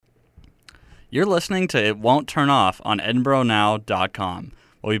You're listening to It Won't Turn Off on EdinburghNow.com.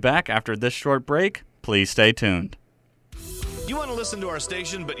 We'll be back after this short break. Please stay tuned. You want to listen to our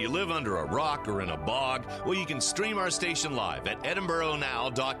station, but you live under a rock or in a bog? Well, you can stream our station live at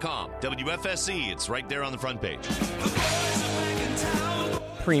EdinburghNow.com. WFSC, it's right there on the front page.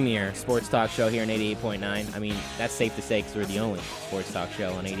 Premier sports talk show here on 88.9. I mean, that's safe to say because we're the only sports talk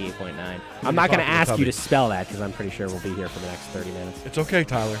show on 88.9. I'm not going to ask you to spell that because I'm pretty sure we'll be here for the next 30 minutes. It's okay,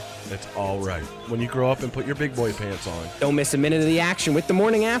 Tyler. It's all right. When you grow up and put your big boy pants on. Don't miss a minute of the action with The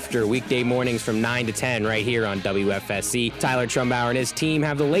Morning After, weekday mornings from 9 to 10 right here on WFSC. Tyler Trumbauer and his team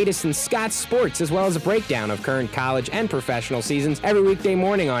have the latest in Scott's sports as well as a breakdown of current college and professional seasons every weekday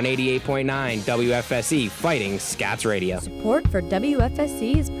morning on 88.9 WFSC, fighting Scott's Radio. Support for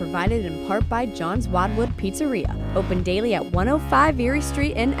WFSC is provided in part by John's Wadwood Pizzeria, open daily at 105 Erie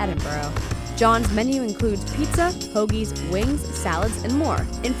Street in Edinburgh. John's menu includes pizza, hoagies, wings, salads, and more.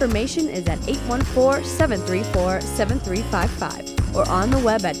 Information is at 814-734-7355 or on the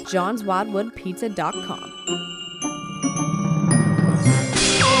web at johnswadwoodpizza.com.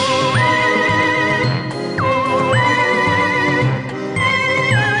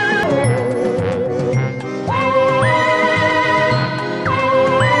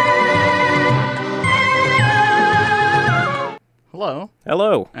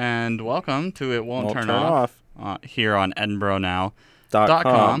 Hello, and welcome to It Won't Turn Off here on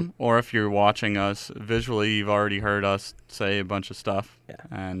EdinburghNow.com. Or if you're watching us visually, you've already heard us say a bunch of stuff. Yeah.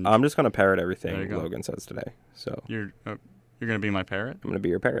 And I'm just going to parrot everything Logan says today. So you're going to be my parrot? I'm going to be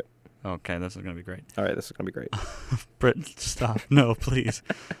your parrot. Okay, this is going to be great. All right, this is going to be great. Britt, stop. No, please.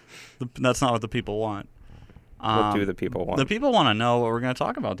 That's not what the people want. What do the people want? The people want to know what we're going to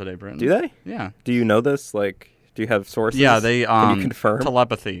talk about today, Britton. Do they? Yeah. Do you know this? Do you have sources? Yeah, they Can you confirm?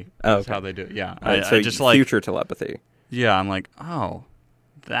 Telepathy is okay. how they do it. Yeah. Right, so just future telepathy. Yeah, I'm like, oh,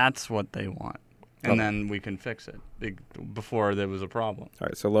 that's what they want. And then we can fix it before there was a problem. All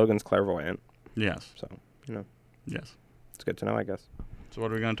right, so Logan's clairvoyant. Yes. So, Yes. It's good to know, I guess. So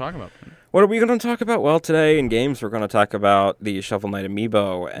what are we going to talk about? What are we going to talk about? Well, today in games, we're going to talk about the Shovel Knight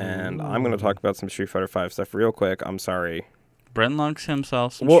amiibo, and I'm going to talk about some Street Fighter V stuff real quick. I'm sorry. Brent likes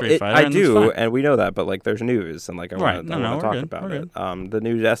himself some Street Fighter. I do, and we know that, but there's news, and I want to talk good. about it. The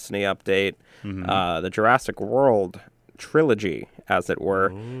new Destiny update, the Jurassic World trilogy, as it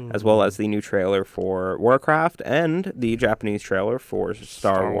were, as well as the new trailer for Warcraft and the Japanese trailer for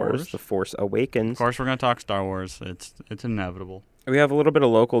Star Wars: The Force Awakens. Of course, we're going to talk Star Wars. It's inevitable. We have a little bit of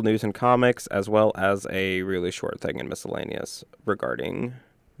local news and comics, as well as a really short thing in miscellaneous regarding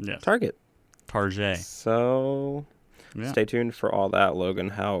Target. So. Yeah. Stay tuned for all that, Logan.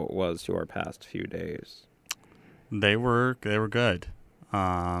 How was your past few days? They were good.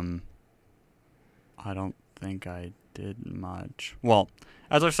 I don't think I did much. Well,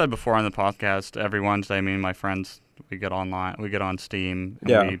 as I've said before on the podcast, every Wednesday, me and my friends, we get online, we get on Steam,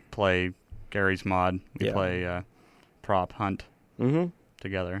 and we play Gary's Mod. We play Prop Hunt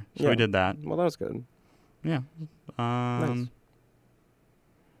together. So we did that. Well, that was good. Yeah. Nice.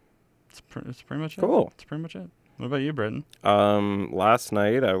 It's pretty much it. Cool. It's pretty much it. What about you, Britton? Last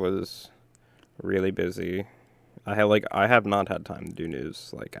night I was really busy. I have not had time to do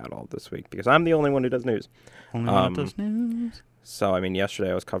news at all this week because I'm the only one who does news. Only one who does news. So yesterday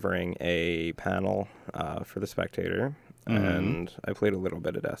I was covering a panel for The Spectator, and I played a little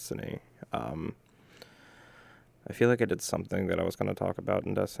bit of Destiny. I feel like I did something that I was going to talk about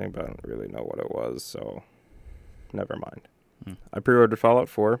in Destiny, but I don't really know what it was. So never mind. I pre-ordered Fallout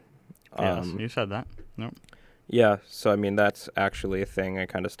 4. Yes, you said that. Nope. Yeah, so that's actually a thing I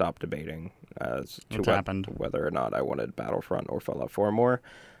kind of stopped debating as to whether or not I wanted Battlefront or Fallout 4 more.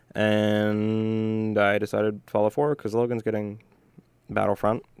 And I decided Fallout 4 because Logan's getting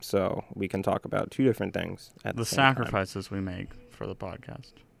Battlefront, so we can talk about two different things at the same sacrifices we make for the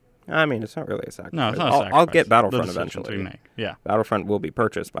podcast. It's not really a sacrifice. No, it's not a sacrifice. I'll get Battlefront eventually. We make. Yeah. Battlefront will be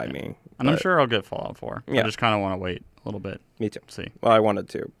purchased by me. And I'm sure I'll get Fallout 4. Yeah. I just kind of want to wait a little bit. Me too. See. Well, I wanted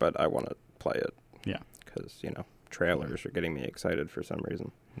to, but I want to play it. Yeah. Because, trailers are getting me excited for some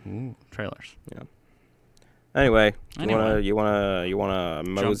reason. Ooh, trailers. Yeah. Anyway, you wanna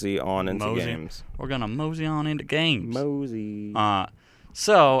mosey on into games. We're gonna mosey on into games. Mosey.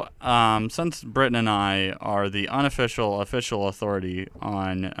 So, since Britton and I are the official authority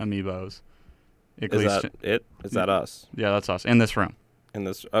on amiibos, Is that us? Yeah, that's us in this room.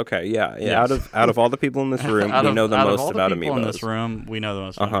 Okay, yeah. Yes. Out of all the people in this room, we know the most about amiibos. In this room, we know the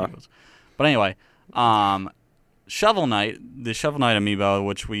most about amiibos. But anyway, Shovel Knight, the Shovel Knight amiibo,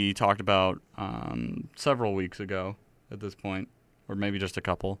 which we talked about several weeks ago at this point, or maybe just a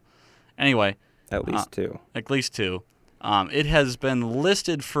couple. Anyway. At least two. At least two. It has been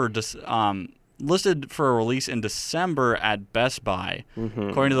listed for listed for a release in December at Best Buy.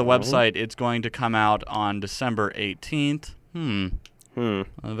 According to the website, it's going to come out on December 18th.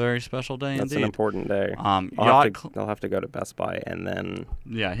 A very special day That's indeed. an important day. They'll have to go to Best Buy and then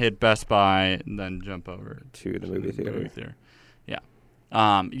hit Best Buy and then jump over to the movie theater. Yeah.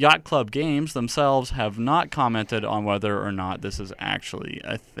 Yacht Club Games themselves have not commented on whether or not this is actually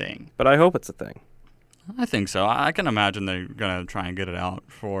a thing. But I hope it's a thing. I think so. I can imagine they're going to try and get it out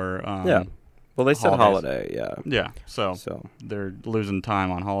for yeah. Well, they said holiday, yeah. Yeah, so they're losing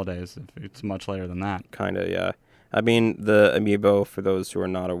time on holidays if it's much later than that. Kind of, yeah. I mean, the Amiibo, for those who are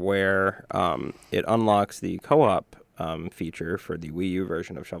not aware, it unlocks the co-op feature for the Wii U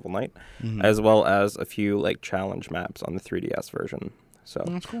version of Shovel Knight, as well as a few like challenge maps on the 3DS version. So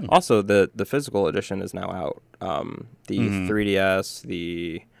that's cool. Also, the physical edition is now out. The 3DS,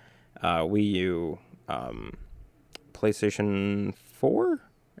 the Wii U, PlayStation 4,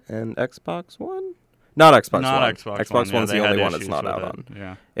 and Xbox One. Not Xbox One. Xbox One's the only one it's not out on.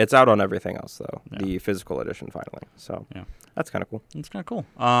 Yeah. It's out on everything else, though. Yeah. The physical edition, finally. So that's kind of cool. It's kind of cool.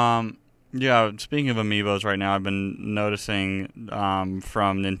 Yeah, speaking of Amiibos right now, I've been noticing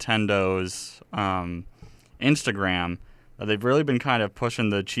from Nintendo's Instagram that they've really been kind of pushing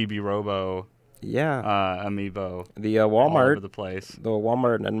the Chibi Robo Amiibo the all Walmart over the place. The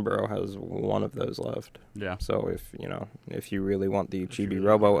Walmart in Edinburgh has one of those left. Yeah. So if you really want the Chibi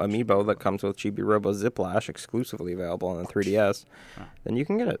Robo Amiibo that comes with Chibi Robo Ziplash exclusively available on the 3DS, then you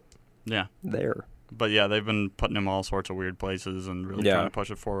can get it. Yeah. There. But yeah, they've been putting them all sorts of weird places and really trying to push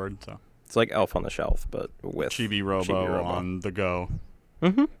it forward. So it's like Elf on the Shelf, but with Chibi Robo on the go.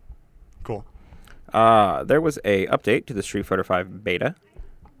 Cool. There was a update to the Street Fighter V beta.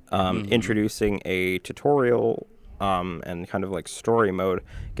 Introducing a tutorial and kind of like story mode,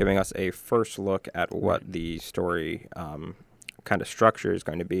 giving us a first look at what the story kind of structure is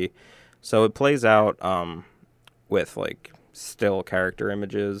going to be. So it plays out with like still character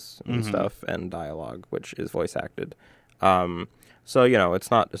images and stuff and dialogue, which is voice acted. So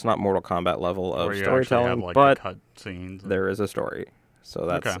it's not Mortal Kombat level of storytelling, have, but cut scenes there is a story, so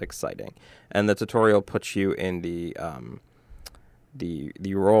that's exciting. And the tutorial puts you in the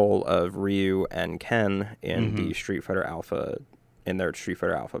role of Ryu and Ken in the Street Fighter Alpha, in their Street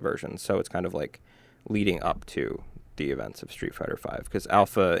Fighter Alpha version. So it's kind of like leading up to the events of Street Fighter V, because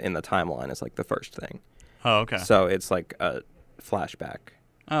Alpha in the timeline is like the first thing. Oh, okay. So it's like a flashback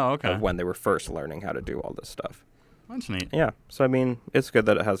of when they were first learning how to do all this stuff. That's neat. Yeah. So, I mean, it's good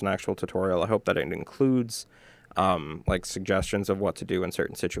that it has an actual tutorial. I hope that it includes like suggestions of what to do in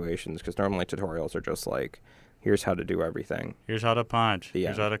certain situations, because normally tutorials are just like, here's how to do everything. Here's how to punch. Yeah.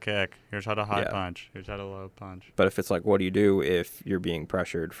 Here's how to kick. Here's how to high punch. Here's how to low punch. But if it's like, what do you do if you're being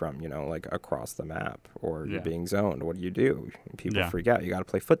pressured from, like across the map, or you're being zoned? What do you do? People freak out. You got to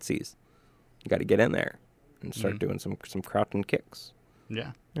play footsies. You got to get in there and start doing some crouching kicks.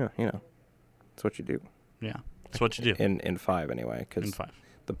 Yeah. Yeah, that's what you do. Yeah, that's what you do. In 5 anyway, because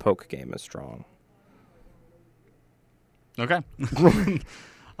the poke game is strong. Okay.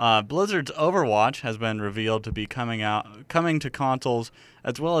 Blizzard's Overwatch has been revealed to be coming to consoles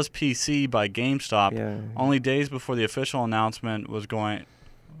as well as PC by GameStop. Only days before the official announcement was going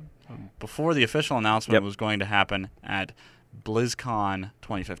to happen at BlizzCon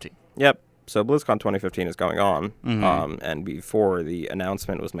 2015. Yep. So BlizzCon 2015 is going on, and before the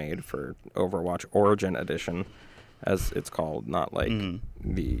announcement was made for Overwatch Origin Edition, as it's called, not like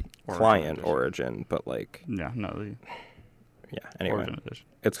the client Origin, but like anyway,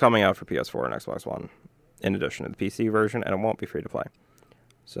 it's coming out for PS4 and Xbox One, in addition to the PC version, and it won't be free to play.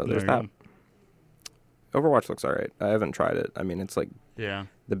 So there's that. Overwatch looks alright. I haven't tried it. I mean, it's like the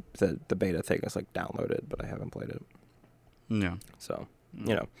beta thing is like downloaded, but I haven't played it. Yeah. So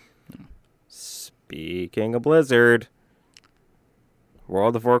Speaking of Blizzard,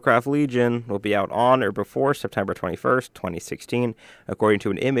 World of Warcraft Legion will be out on or before September 21st, 2016, according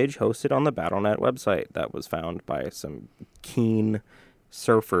to an image hosted on the Battle.net website that was found by some keen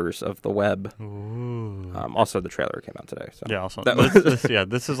surfers of the web. Also, the trailer came out today. So. Yeah, also.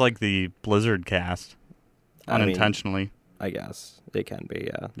 This is like the Blizzard cast, unintentionally. I guess it can be,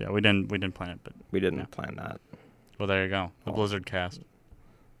 yeah. Yeah, we didn't plan it, but we didn't plan that. Well, there you go, the Blizzard cast.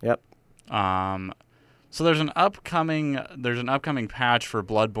 Yep. So there's an upcoming patch for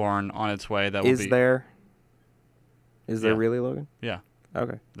Bloodborne on its way that will be. Is there really, Logan? Yeah.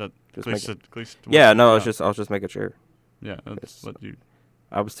 Okay. At least I'll just make it sure. Yeah, that's what you.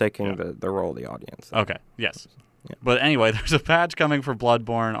 I was taking the role of the audience. Okay. Yes. Yeah. But anyway, there's a patch coming for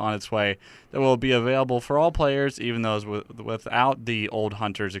Bloodborne on its way that will be available for all players, even those without the Old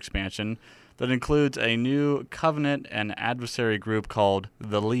Hunters expansion. That includes a new Covenant and adversary group called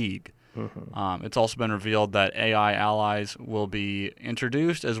The League. It's also been revealed that AI allies will be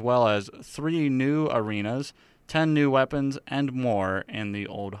introduced, as well as 3 new arenas, 10 new weapons, and more in the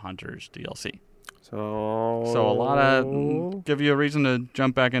Old Hunters DLC. So a lot of give you a reason to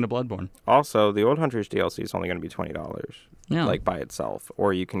jump back into Bloodborne. Also, the Old Hunters DLC is only going to be $20, Yeah. by itself,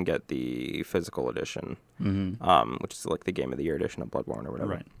 or you can get the physical edition, which is like the Game of the Year edition of Bloodborne or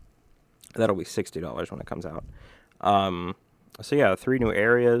whatever. Right. That'll be $60 when it comes out. So yeah, 3 new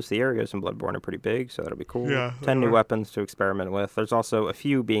areas. The areas in Bloodborne are pretty big, so that'll be cool. Yeah, 10 new weapons to experiment with. There's also a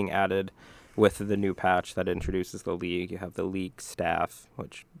few being added with the new patch that introduces the League. You have the League staff,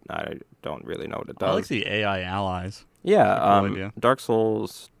 which I don't really know what it does. I like the AI allies. Yeah, Cool idea. Dark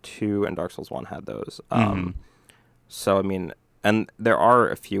Souls 2 and Dark Souls 1 had those. So, I mean, and there are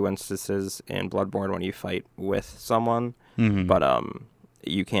a few instances in Bloodborne when you fight with someone, but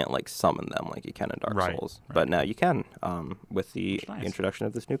you can't, like, summon them like you can in Dark Souls. Right. But now you can with the introduction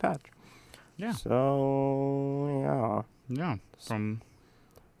of this new patch. Yeah. So, yeah. Yeah.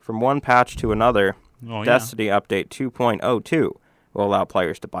 From one patch to another, Oh, Destiny Update 2.02 will allow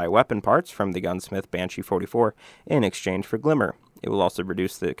players to buy weapon parts from the gunsmith Banshee 44 in exchange for Glimmer. It will also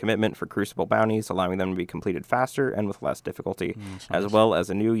reduce the commitment for Crucible bounties, allowing them to be completed faster and with less difficulty, as well as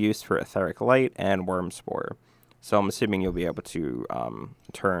a new use for Etheric Light and Wormspore. So I'm assuming you'll be able to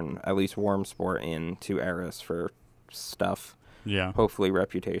turn at least Wormspore into Eris for stuff. Yeah. Hopefully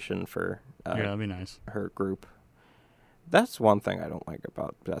Reputation for Yeah, that'd be nice. her group. That's one thing I don't like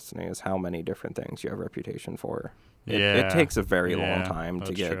about Destiny is how many different things you have Reputation for. It takes a very long time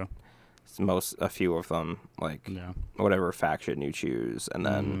to get a few of them, like whatever faction you choose, and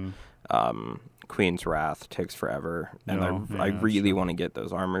then Queen's Wrath takes forever, and I really want to get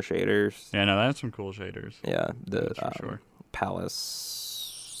those armor shaders. Yeah, no, that's some cool shaders. Yeah, the Palace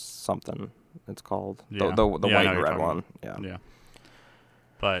something it's called, the white and red one. Yeah.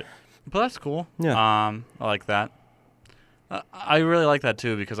 But that's cool. Yeah. I like that. I really like that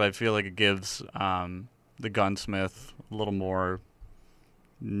too because I feel like it gives the gunsmith a little more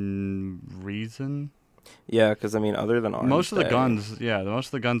reason. Yeah, because I mean, other than most of the guns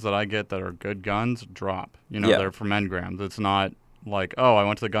that I get that are good guns drop. They're from engrams. It's not like, oh, I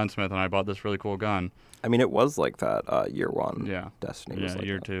went to the gunsmith and I bought this really cool gun. I mean, it was like that year 1. Yeah. Destiny was like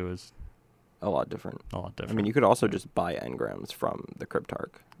year that. 2 is a lot different. I mean, you could also just buy engrams from the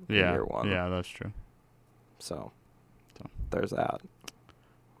Cryptarch in year 1. Yeah, that's true. So there's that.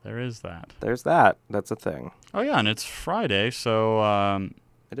 There is that. There's that. That's a thing. Oh, yeah, and it's Friday, so...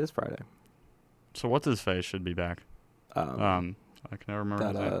 it is Friday. So What's-His-Face should be back. I can never remember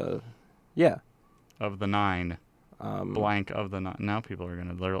his name. Yeah. Of the 9. Blank of the 9. Now people are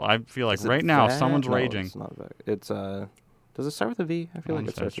going to... I feel like right now someone's raging. It's not Vec. It's... does it start with a V? I feel like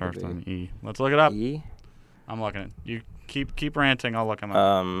it starts with a with an E. Let's look it up. E? I'm looking at it. You keep ranting. I'll look him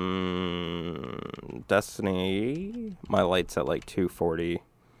up. Destiny. My light's at like 240.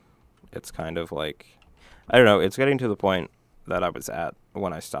 It's kind of like, I don't know. It's getting to the point that I was at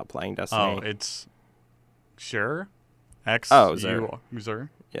when I stopped playing Destiny. Oh, it's Xur. Xur.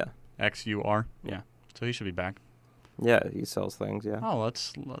 Yeah. XUR. Yeah. So he should be back. Yeah, he sells things. Yeah. Oh,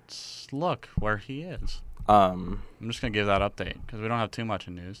 let's look where he is. I'm just gonna give that update because we don't have too much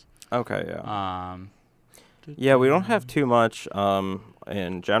in news. Okay. Yeah. Yeah, we don't have too much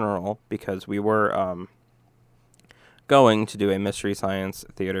in general because we were going to do a Mystery Science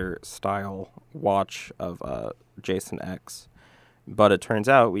Theater style watch of Jason X, but it turns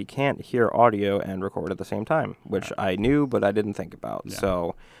out we can't hear audio and record at the same time, which I knew but I didn't think about. Yeah.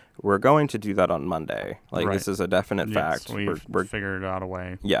 So we're going to do that on Monday. This is a definite fact. We're figured out a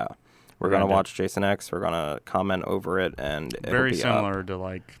way. Yeah. We're going to watch Jason X. We're going to comment over it, and it'll very be similar to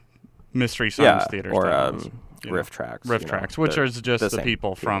like Mystery Science Theater or styles, Riff Tracks. Riff Tracks, which is just the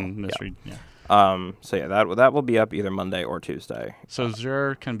people from Mystery. Yeah. So yeah, that will be up either Monday or Tuesday. So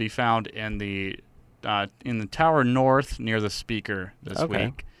Xur can be found in the Tower North near the speaker this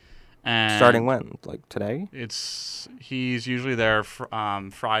week. And starting when? Like today? He's usually there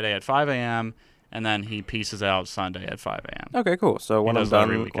Friday at 5 a.m. and then he pieces out Sunday at 5 a.m. Okay, cool. So when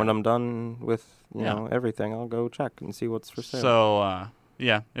I'm done with everything, I'll go check and see what's for sale. So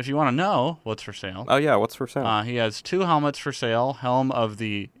if you want to know what's for sale. Oh yeah, what's for sale? He has 2 helmets for sale. Helm of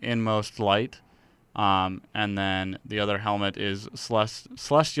the Inmost Light, and then the other helmet is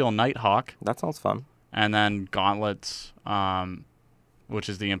Celestial Nighthawk. That sounds fun. And then gauntlets, which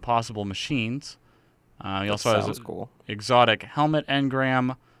is the Impossible Machines. He also has cool. Exotic Helmet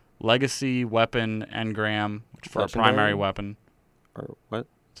Engram, Legacy Weapon Engram, which for a primary weapon. Or what? It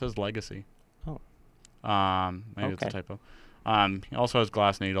says Legacy. Oh. Maybe it's a typo. He also has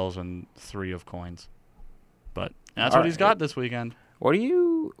glass needles and 3 of coins. But that's what he's got this weekend. What do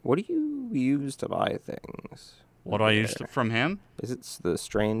you you use to buy things? What do I use from him? Is it the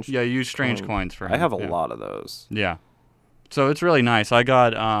strange? Yeah, I use strange coins for him. I have a yeah. lot of those. Yeah. So it's really nice. I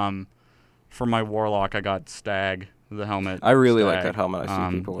got, for my Warlock, I got Stag, the helmet. I really Stag. like that helmet. I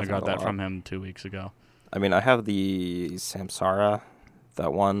see people with I got it a that lot. from him 2 weeks ago. I mean, I have the Samsara,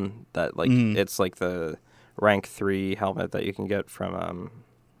 that one that, like, it's like the rank 3 helmet that you can get from,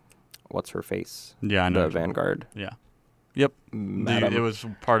 what's her face? Yeah, I know. The Vanguard. Yeah. Yep. Madam. It was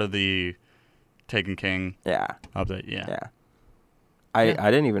part of the Taken King Yeah. update. Yeah. Yeah. I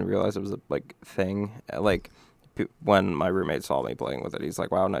didn't even realize it was a like thing. Like when my roommate saw me playing with it, he's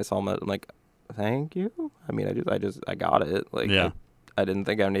like, "Wow, nice helmet." I'm like, "Thank you." I mean, I got it. Like, Yeah. I didn't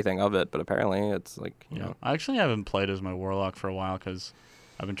think anything of it, but apparently it's like, you know. I actually haven't played as my Warlock for a while because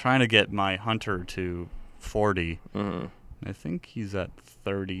I've been trying to get my Hunter to 40. Mm-hmm. I think he's at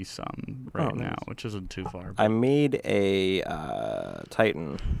 30-some right now, which isn't too far. I made a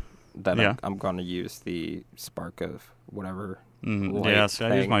Titan that Yeah. I'm going to use the Spark of whatever. Yeah, so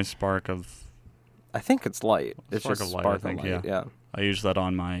I use my Spark of... I think it's light. It's Spark just of Light, Spark I think, of Light. Yeah. I use that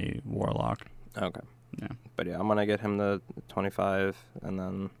on my Warlock. Okay. Yeah. But yeah, I'm going to get him to 25 and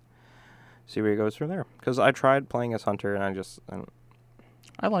then see where he goes from there. Because I tried playing as Hunter and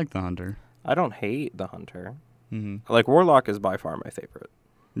I like the Hunter. I don't hate the Hunter. Mm-hmm. Like, Warlock is by far my favorite.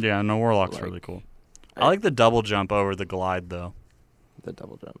 Yeah, no, Warlock's Like, really cool. I like the double jump over the glide, though. The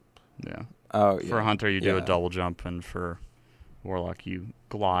double jump. Yeah. Oh, yeah. For Hunter, you do a Yeah. double jump, and for Warlock, you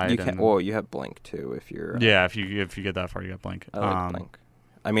glide. You can. Well, you have Blink too if you're. Yeah, if you get that far, you got Blink. I like Blink.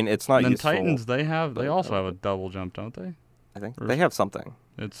 I mean, it's not And then useful. Titans, they but also have a double jump, don't they? I think or they have something.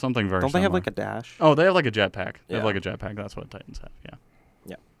 It's something very Don't they have similar. like a dash? Oh, they have like a jetpack. They have Yeah. like a jetpack. That's what Titans have. Yeah.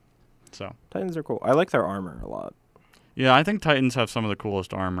 Yeah. So. Titans are cool. I like their armor a lot. Yeah, I think Titans have some of the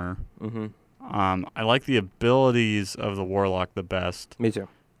coolest armor. Mm-hmm. I like the abilities of the Warlock the best. Me too.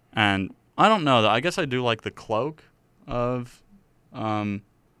 And I don't know. I guess I do like the cloak of for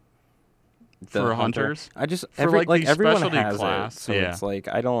hunters. I just For, every, like, like the everyone specialty has class, it, so yeah. it's like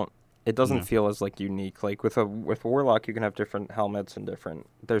I don't. It doesn't Yeah. feel as like unique. Like with Warlock, you can have different helmets and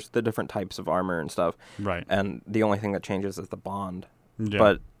there's the different types of armor and stuff. Right. And the only thing that changes is the bond. Yeah.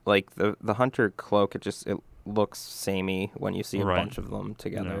 But like the Hunter cloak, it looks samey when you see a Right. bunch of them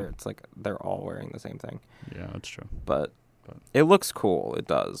together. Yeah. It's like they're all wearing the same thing. Yeah, that's true. But it looks cool. It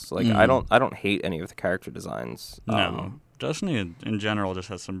does. Like I don't hate any of the character designs. No. Destiny in general just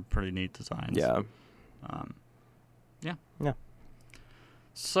has some pretty neat designs. Yeah. Yeah. Yeah.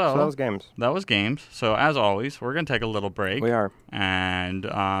 So that was games. That was games. So as always, we're going to take a little break. We are. And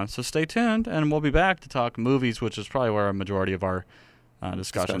so stay tuned, and we'll be back to talk movies, which is probably where a majority of our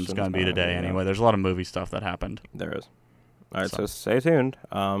discussion is going to be today anyway. There's a lot of movie stuff that happened. There is. All right, so stay tuned.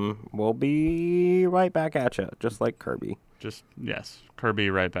 We'll be right back at you, just like Kirby. Yes, Kirby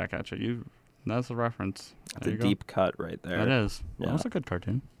right back at you. That's a reference. That's a deep cut right there. That is. Yeah. That was a good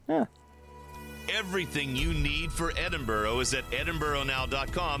cartoon. Yeah. Everything you need for Edinburgh is at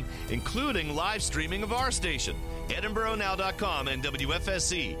EdinburghNow.com, including live streaming of our station. EdinburghNow.com and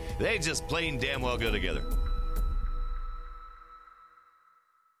WFSC. They just plain damn well go together.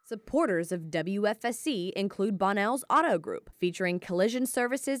 Supporters of WFSC include Bonnell's Auto Group, featuring collision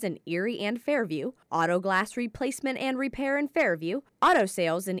services in Erie and Fairview, auto glass replacement and repair in Fairview, auto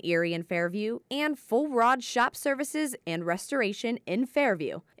sales in Erie and Fairview, and full rod shop services and restoration in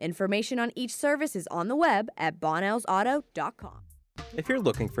Fairview. Information on each service is on the web at bonnellsauto.com. If you're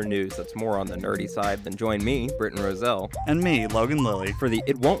looking for news that's more on the nerdy side, then join me, Britton Roselle, And me, Logan Lilly. for the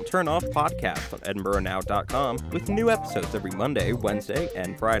It Won't Turn Off podcast on EdinburghNow.com with new episodes every Monday, Wednesday,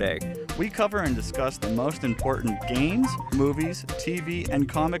 and Friday. We cover and discuss the most important games, movies, TV, and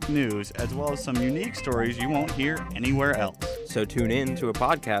comic news, as well as some unique stories you won't hear anywhere else. So tune in to a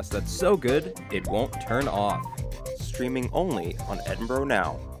podcast that's so good, it won't turn off. Streaming only on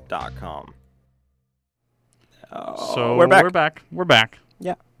EdinburghNow.com. So we're back. We're back.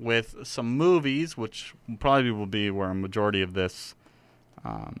 Yeah. With some movies, which probably will be where a majority of this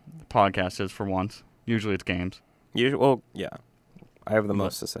podcast is for once. Usually it's games. Well, yeah. I have the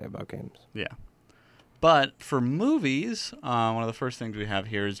most to say about games. Yeah. But for movies, one of the first things we have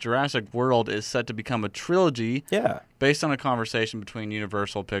here is Jurassic World is set to become a trilogy. Yeah. Based on a conversation between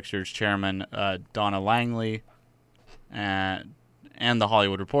Universal Pictures chairman Donna Langley and The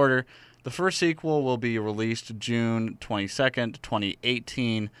Hollywood Reporter. The first sequel will be released June 22nd,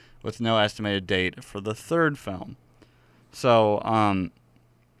 2018, with no estimated date for the third film. So, I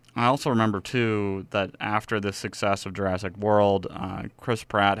also remember, too, that after the success of Jurassic World, Chris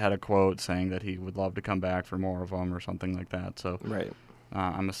Pratt had a quote saying that he would love to come back for more of them or something like that. So, Right.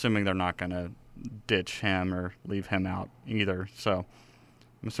 I'm assuming they're not going to ditch him or leave him out either. So,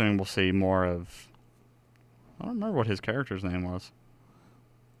 I'm assuming we'll see more of. I don't remember what his character's name was.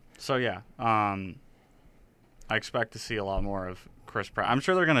 So yeah, I expect to see a lot more of Chris Pratt. I'm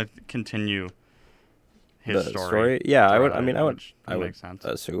sure they're gonna continue his story. Yeah, I throughout would. it, which I would makes sense.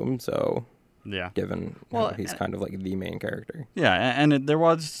 assume so. Yeah. Given Well, how he's kind of like the main character. Yeah, and there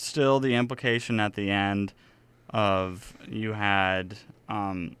was still the implication at the end of you had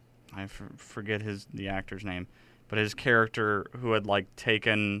I forget the actor's name, but his character who had like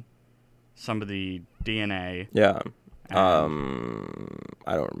taken some of the DNA. Yeah. and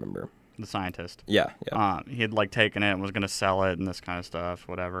I don't remember. The scientist. Yeah. He had like taken it and was going to sell it and this kind of stuff,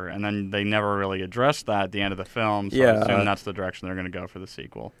 whatever. And then they never really addressed that at the end of the film. So I assume that's the direction they're going to go for the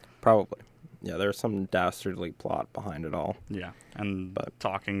sequel. Probably. Yeah, there's some dastardly plot behind it all. Yeah, and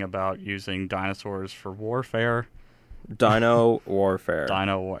talking about using dinosaurs for warfare. Dino warfare.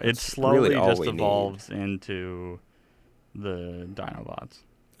 It slowly really all just we evolves into the Dinobots.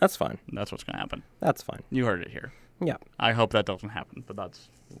 That's fine. That's what's going to happen. That's fine. You heard it here. Yeah. I hope that doesn't happen, but that's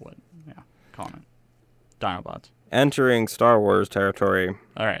what, comment. Dinobots. Entering Star Wars territory.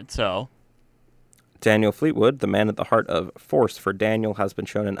 All right, so Daniel Fleetwood, the man at the heart of Force for Daniel, has been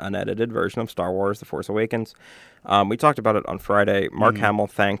shown an unedited version of Star Wars The Force Awakens. We talked about it on Friday. Mark Hamill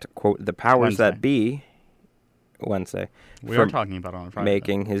thanked, quote, the powers that be, Wednesday, we are talking about it on Friday.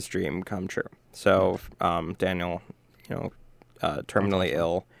 Making his dream come true. So Daniel, terminally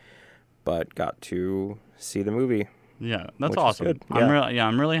ill, but got to see the movie. Yeah, that's which awesome. is good. Yeah.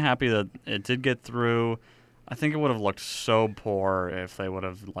 I'm really happy that it did get through. I think it would have looked so poor if they would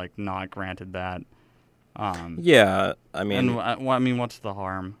have like not granted that. Yeah, I mean, what's the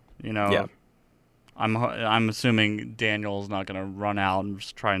harm? Yeah. I'm assuming Daniel's not going to run out and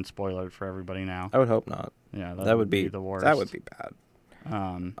just try and spoil it for everybody now. I would hope not. Yeah, that would be the worst. That would be bad.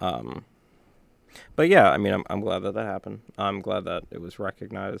 But yeah, I mean, I'm glad that happened. I'm glad that it was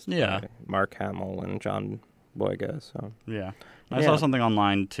recognized. Yeah. By Mark Hamill and John Boyega. So yeah, I saw something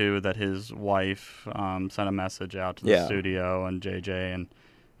online too that his wife sent a message out to the studio and JJ and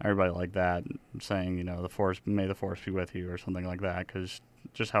everybody like that, saying may the force be with you or something like that, because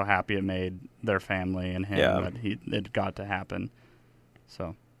just how happy it made their family and him that it got to happen.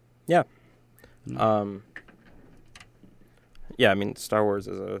 So yeah. Yeah, I mean, Star Wars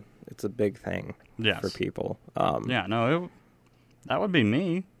it's a big thing for people. That would be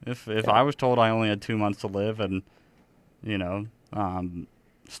me if I was told I only had 2 months to live and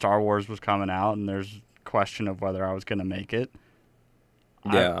Star Wars was coming out and there's question of whether I was going to make it.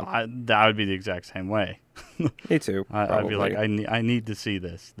 Yeah, that would be the exact same way. Me too. I'd be like, I need to see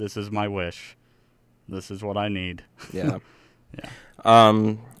this. This is my wish. This is what I need. Yeah. Yeah.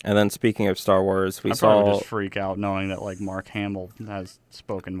 And then speaking of Star Wars, I'd probably just freak out knowing that like Mark Hamill has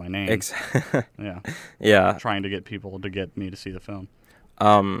spoken my name. Yeah. Yeah. Trying to get people to get me to see the film.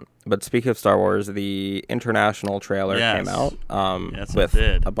 But speaking of Star Wars, the international trailer came out. Yes, with it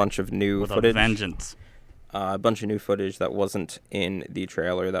did. A bunch of new with footage. A vengeance. A bunch of new footage that wasn't in the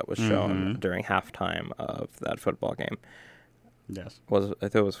trailer that was shown during halftime of that football game. Yes. I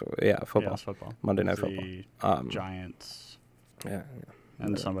think it was football. Yeah, it was football. Monday Night Football. Giants. Yeah.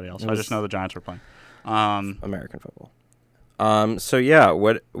 And somebody else. I just know the Giants were playing. American football. So yeah,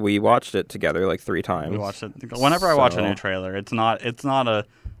 we watched it together like 3 times. We watched it. Whenever I watch a new trailer, it's not a,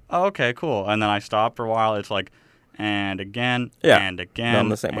 oh, okay, cool, and then I stop for a while. It's like, and again, and again,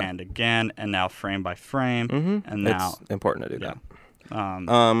 the same and again, and now frame by frame, and now it's important to do that.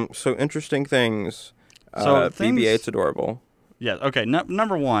 So interesting things. BB-8's adorable. Yeah. Okay.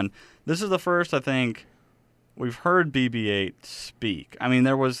 Number one, this is the first I think we've heard BB-8 speak. I mean,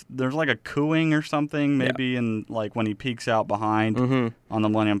 there's like a cooing or something maybe in like when he peeks out behind on the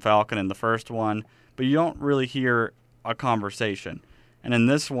Millennium Falcon in the first one, but you don't really hear a conversation. And in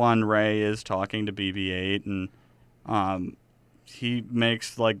this one, Rey is talking to BB-8, and he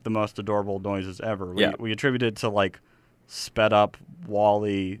makes like the most adorable noises ever. We attribute it to like sped up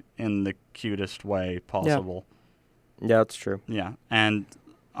Wall-E in the cutest way possible. Yeah, that's true. Yeah, and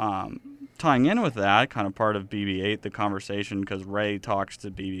tying in with that, kind of part of BB-8, the conversation, because Rey talks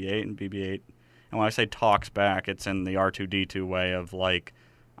to BB-8, and BB-8, and when I say talks back, it's in the R2-D2 way of like,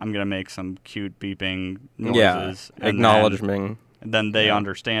 I'm going to make some cute beeping noises. Yeah, acknowledgement. And then they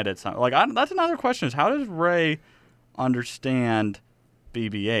understand it. Like, that's another question, is how does Rey understand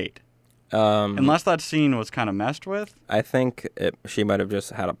BB-8? Unless that scene was kind of messed with. I think she might have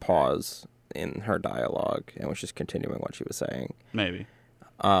just had a pause in her dialogue and was just continuing what she was saying. Maybe.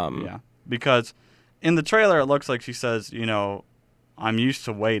 Yeah. Because in the trailer, it looks like she says, I'm used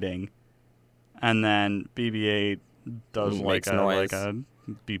to waiting. And then BB-8 does like a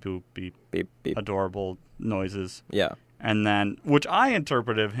beep, boop, beep, beep, beep. Adorable noises. Yeah. And then, which I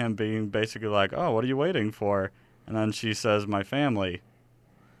interpreted him being basically like, oh, what are you waiting for? And then she says, my family.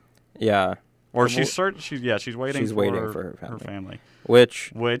 Yeah. Or she's waiting for her family.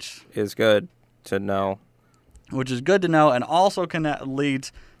 Which is good to know. Which is good to know, and also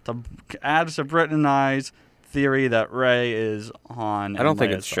leads to adds to Britt and I's theory that Rey is Han. I don't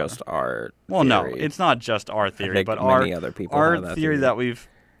think it's just our Well, theory. no, it's not just our theory, I think but many other people our have that theory the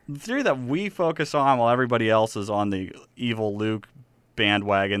theory that we focus on while everybody else is on the evil Luke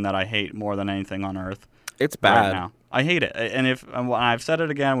bandwagon that I hate more than anything on Earth. It's bad. Right now. I hate it. And I've said it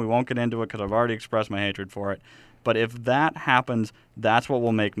again, we won't get into it because I've already expressed my hatred for it. But if that happens, that's what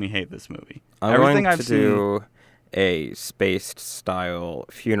will make me hate this movie. I'm going to do a spaced style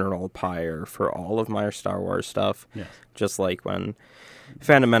funeral pyre for all of my Star Wars stuff. Yes. Just like when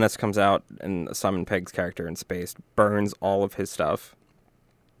Phantom Menace comes out and Simon Pegg's character in Spaced burns all of his stuff.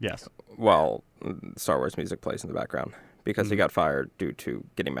 Yes. While Star Wars music plays in the background. Because he got fired due to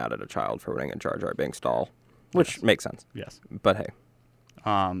getting mad at a child for winning in Jar Jar Binks doll. Which makes sense. Yes. But hey.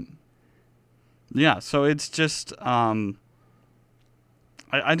 Yeah, so it's just I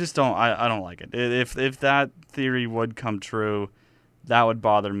just don't like it. If that theory would come true, that would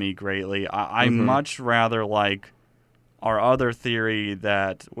bother me greatly. I much rather like our other theory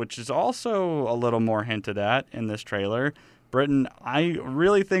which is also a little more hinted at in this trailer. Britton, I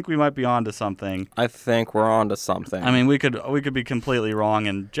really think we might be onto something. I think we're onto something. I mean, we could be completely wrong,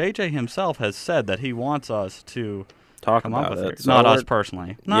 and JJ himself has said that he wants us to talk come about up with it. So not us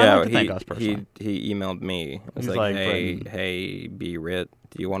personally. No, yeah, I don't think us personally. He emailed me. It was like, hey, B-Rit,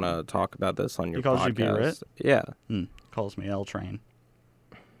 do you want to talk about this on your podcast? He calls you B-Rit? Yeah. Calls me L-Train.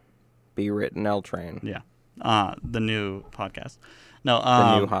 B-Rit and L-Train. Yeah. The new podcast. No,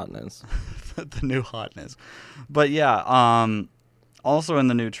 the new hotness. The new hotness. But yeah, also in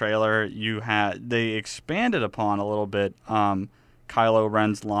the new trailer, they expanded upon a little bit Kylo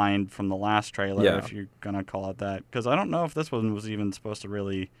Ren's line from the last trailer, if you're going to call it that. Because I don't know if this one was even supposed to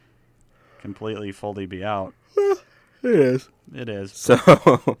really completely, fully be out. It is.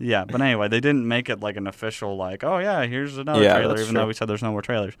 So yeah, but anyway, they didn't make it like an official, like, oh yeah, here's another trailer, even though we said there's no more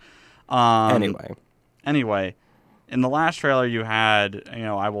trailers. Anyway, in the last trailer you had,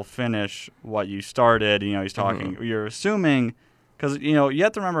 I will finish what you started. He's talking. You're assuming, because you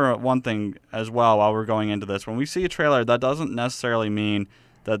have to remember one thing as well while we're going into this. When we see a trailer, that doesn't necessarily mean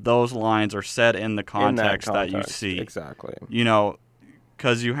that those lines are said in the context that you see. Exactly.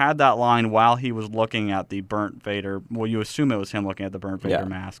 Because you had that line while he was looking at the burnt Vader. Well, you assume it was him looking at the burnt Vader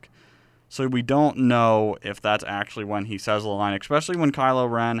mask. So we don't know if that's actually when he says the line, especially when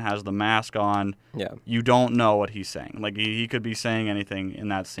Kylo Ren has the mask on. Yeah. You don't know what he's saying. Like, he could be saying anything in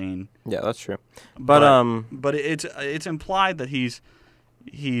that scene. Yeah, that's true. But it's implied that he's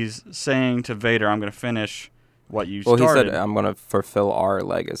saying to Vader, I'm going to finish what you started. Well, he said, I'm going to fulfill our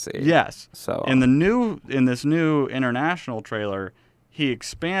legacy. Yes. So in this new international trailer, he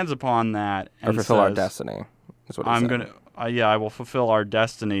expands upon that and fulfill says, our destiny. Is what he said. I will fulfill our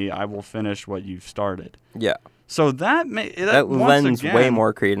destiny. I will finish what you've started. Yeah. So that lends way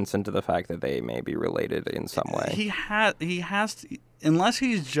more credence into the fact that they may be related in some way. He has to, unless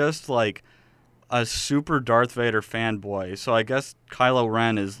he's just like a super Darth Vader fanboy. So I guess Kylo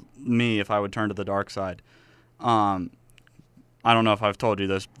Ren is me if I would turn to the dark side. I don't know if I've told you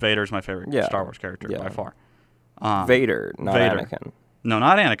this. Vader's my favorite Star Wars character by far. Vader, not Anakin. No,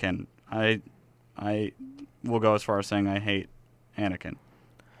 not Anakin. I will go as far as saying I hate Anakin.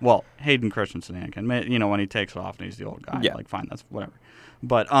 Well, Hayden Christensen Anakin. When he takes it off and he's the old guy. Yeah. Like, fine, that's whatever.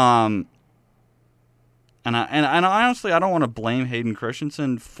 But and honestly, I don't want to blame Hayden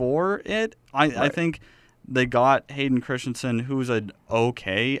Christensen for it. I think they got Hayden Christensen, who's an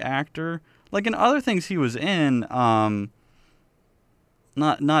okay actor. Like in other things he was in,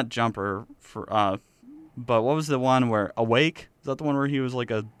 not Jumper but what was the one where Awake? Is that the one where he was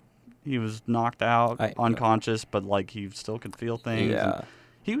like he was knocked out, unconscious, but like he still could feel things? Yeah.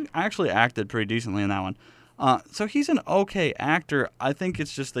 He actually acted pretty decently in that one. So he's an okay actor. I think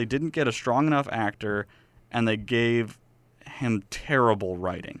it's just they didn't get a strong enough actor, and they gave him terrible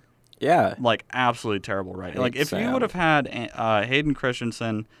writing. Yeah. Like, absolutely terrible writing. Like, if you would have had Hayden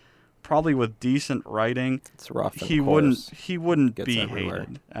Christensen, probably with decent writing, it's rough and he wouldn't be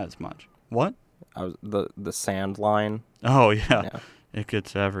hated as much. What? The sand line. Oh, yeah. It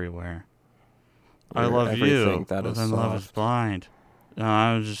gets everywhere. I love you, but then love is blind. No,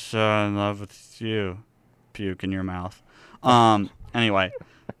 I was just in love with you. Puke in your mouth. Anyway,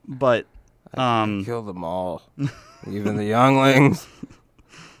 but kill them all, even the younglings.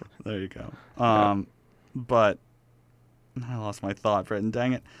 There you go. But I lost my thought, Britton.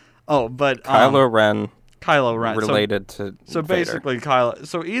 Dang it. Oh, but Kylo Ren Kylo Ren. related to So Vader. basically, Kylo.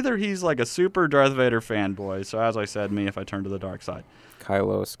 So either he's like a super Darth Vader fanboy. So as I said, me if I turn to the dark side,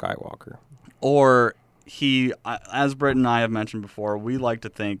 Kylo Skywalker. or he, as Britt and I have mentioned before, we like to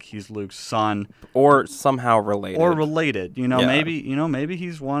think he's Luke's son Or somehow related. or related. You know, Yeah. maybe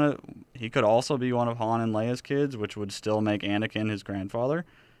he's one of. He could also be one of Han and Leia's kids, which would still make Anakin his grandfather.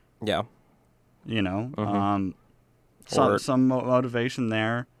 Yeah. You know, Mhm. some Or- some motivation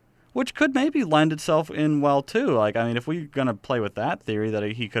there, which could maybe lend itself in well too. Like, I mean, if we're gonna play with that theory that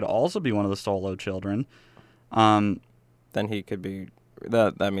he could also be one of the Solo children, Then he could be.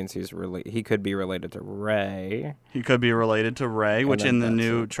 That means he could be related to Rey. he could be related to Rey, which then in the that's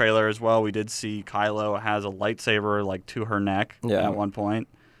new it. trailer as well, we did see Kylo has a lightsaber like to her neck Yeah. at one point.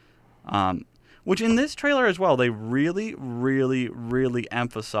 Which in this trailer as well, they really, really, really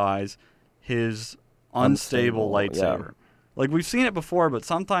emphasize his unstable lightsaber. yeah. Like, we've seen it before, but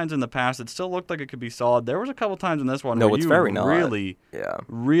sometimes in the past it still looked like it could be solid. There was a couple times in this one No, where it's you very not. really, Yeah.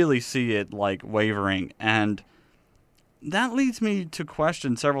 really see it like wavering, and that leads me to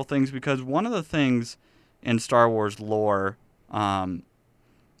question several things, because one of the things in Star Wars lore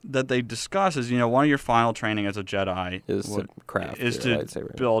that they discuss is, you know, one of your final training as a Jedi Is to craft is your to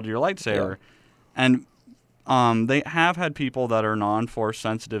lightsaber. build your lightsaber, and they have had people that are non-force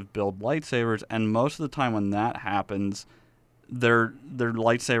sensitive build lightsabers, and most of the time when that happens, their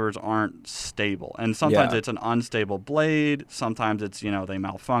lightsabers aren't stable, and sometimes Yeah. it's an unstable blade, sometimes it's, you know, they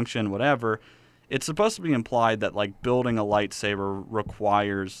malfunction, whatever. It's supposed to be implied that like building a lightsaber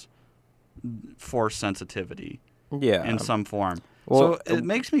requires force sensitivity Yeah. in some form. Well, so it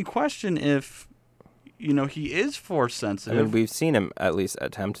makes me question if, you know, he is force I sensitive. mean, we've seen him at least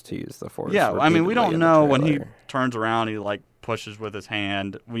attempt to use the Force. Yeah, I mean, we repeatedly don't in the know when he trailer. turns around, he like pushes with his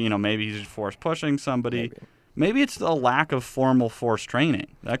hand. You know, maybe he's just force pushing somebody. Maybe. Maybe it's a lack of formal force training.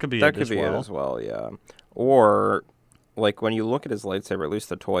 That could be That it could as be well. it as well, yeah. Or like when you look at his lightsaber, at least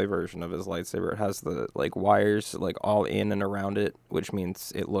the toy version of his lightsaber, it has the like wires like all in and around it, which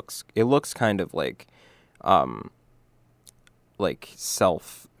means it looks kind of like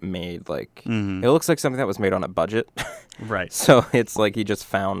self-made, like Mhm. it looks like something that was made on a budget. Right. So it's like he just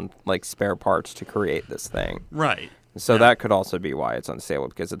found like spare parts to create this thing. Right. So Yeah. that could also be why it's unstable,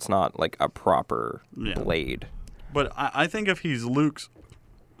 because it's not like a proper Yeah. blade. But I think if he's Luke's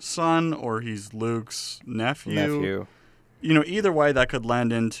son or he's Luke's nephew, you know, either way, that could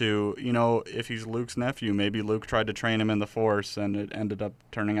lend into, you know, if he's Luke's nephew, maybe Luke tried to train him in the Force and it ended up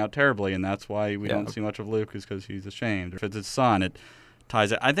turning out terribly, and that's why we Yeah. don't see much of Luke, is because he's ashamed. If it's his son, it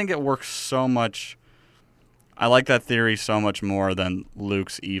ties it. I think it works so much. I like that theory so much more than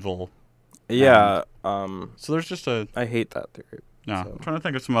Luke's evil. Yeah. So there's just a I hate that theory. no. So- I'm trying to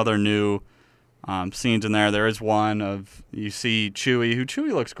think of some other new scenes in there. There is one of you see Chewie, who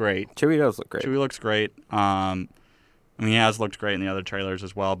Chewie looks great. Chewie does look great. Chewie looks great. I mean, he has looked great in the other trailers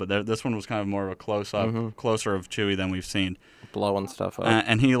as well, but this one was kind of more of a closer of Chewie than we've seen. Blowing stuff up.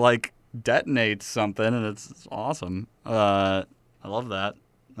 And he like detonates something, and it's awesome. I love that.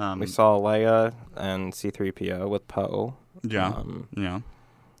 We saw Leia and C-3PO with Poe. Yeah, yeah,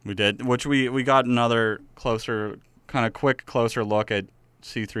 we did. Which we got another closer, kind of quick closer look at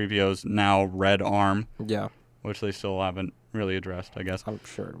C-3PO's now red arm, Yeah, which they still haven't really addressed, I guess. I'm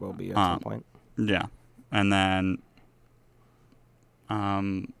sure it will be at some point. Yeah, and then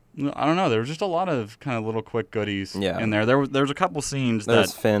I don't know. There was just a lot of kind of little quick goodies Yeah. in there. There was a couple scenes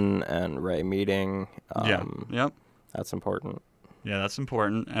There's that Finn and Rey meeting. yep, That's important. yeah, that's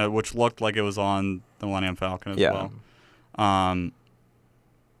important. Which looked like it was on the Millennium Falcon as Yeah. well.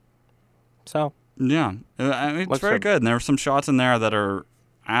 So, Yeah, I mean, it's Looks very good. good. And there were some shots in there that are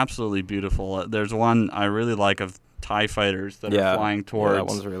absolutely beautiful. There's one I really like of TIE fighters that yeah. are flying Yeah, towards. that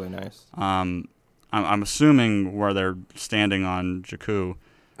one's really nice. I'm assuming where they're standing on Jakku.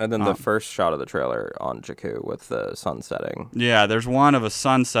 And then the first shot of the trailer on Jakku with the sun setting. Yeah, there's one of a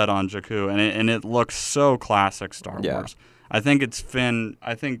sunset on Jakku, and it looks so classic Star Yeah. Wars. I think it's Finn.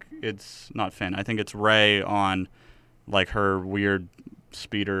 I think it's not Finn. I think it's Rey on, like, her weird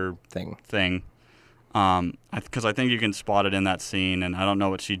speeder Thing. Because I think you can spot it in that scene, and I don't know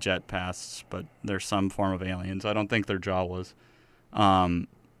what she jet past, but there's some form of aliens. I don't think they're Jawas.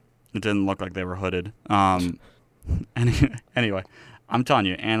 It didn't look like they were hooded. Anyway, I'm telling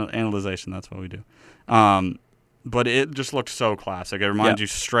you, analyzation, that's what we do. But it just looks so classic. It reminds you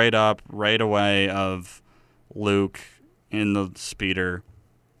straight up, right away, of Luke in the speeder,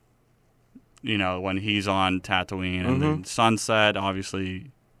 you know, when he's on Tatooine. And then sunset,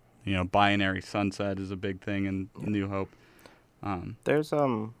 obviously, you know, binary sunset is a big thing in New Hope. There's a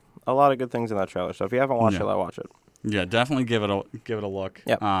lot of good things in that trailer. So if you haven't watched it, watch it. Yeah, definitely give it a look.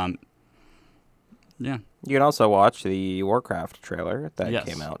 Yep. Yeah. You can also watch the Warcraft trailer that Yes.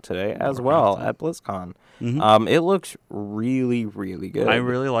 came out today as Warcraft, well yeah. at BlizzCon. Mhm. It looks really, really good. I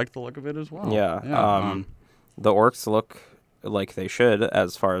really like the look of it as well. Yeah. The orcs look like they should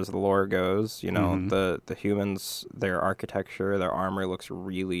as far as the lore goes. You know, Mhm. the humans, their architecture, their armor looks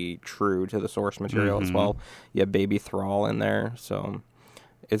really true to the source material as Mhm. well. You have Baby Thrall in there, so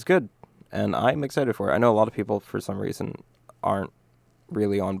it's good. And I'm excited for it. I know a lot of people, for some reason, aren't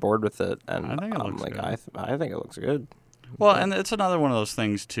really on board with it. And I think it I'm looks like, good. I think it looks good. Well, and it's another one of those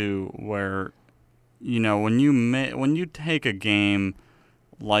things too, where, when you take a game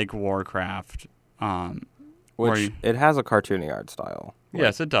like Warcraft, where Which it has a cartoony art style.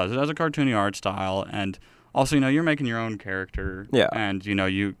 yes, it does. It has a cartoony art style, and also, you're making your own character, Yeah. and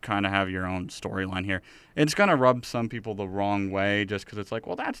you kind of have your own storyline here. It's gonna rub some people the wrong way, just because it's like,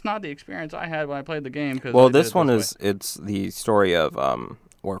 well, that's not the experience I had when I played the game. Cause Well, I did this it one way. is it's the story of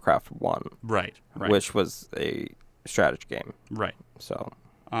Warcraft 1, right, which was a strategy game. right. So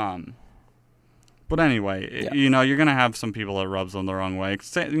But anyway, Yeah. you're gonna have some people that rubs them the wrong way.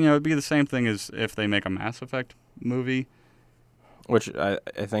 It'd be the same thing as if they make a Mass Effect movie. which I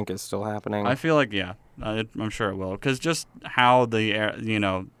think is still happening. I feel like, yeah, I'm sure it will, because just how the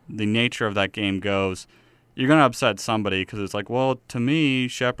nature of that game goes, you're gonna upset somebody because it's like, well, to me,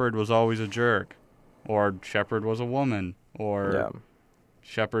 Shepard was always a jerk, or Shepard was a woman, or Yeah.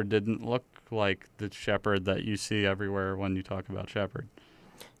 Shepard didn't look like the Shepard that you see everywhere when you talk about Shepard.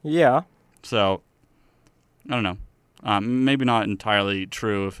 Yeah. So, I don't know. Maybe not entirely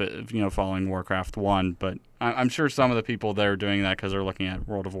true if following Warcraft 1, but I'm sure some of the people there are doing that because they're looking at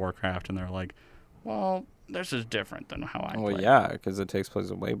World of Warcraft and they're like, well, this is different than how I Well, play. yeah, because it takes place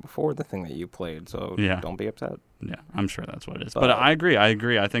way before the thing that you played, so Yeah. don't be upset. Yeah, I'm sure that's what it is. But- But I agree.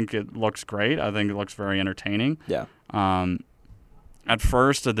 I think it looks great. I think it looks very entertaining. Yeah. At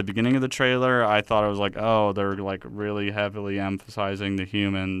first, at the beginning of the trailer, I thought it was like, oh, they're like really heavily emphasizing the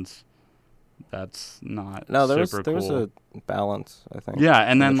humans. That's not No, there super was cool. a balance, I think. Yeah,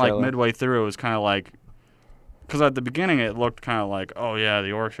 and in the then like trailer. midway through, it was kind of like, because at the beginning it looked kind of like, oh yeah, the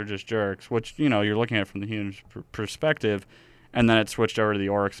orcs are just jerks, which you're looking at it from the human perspective, and then it switched over to the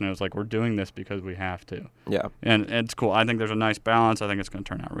orcs, and it was like, we're doing this because we have to, Yeah. and it's cool. I think there's a nice balance. I think it's going to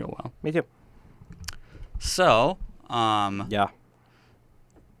turn out real well. Me too. So, Yeah.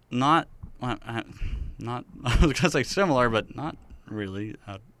 not I was gonna say similar, but not really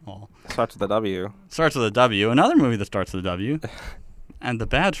at all. Starts with a W. Starts with a W. Another movie that starts with a W. And the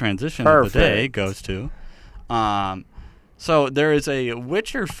bad transition of the day Perfect. goes to. So there is a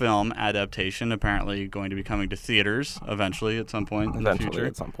Witcher film adaptation apparently going to be coming to theaters eventually at some point in the Eventually, future.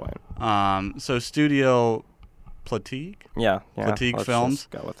 at some point. So Studio Platique, Yeah. Platique let's Films. just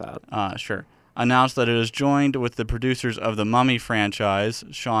go with that. sure, announced that it has joined with the producers of the Mummy franchise,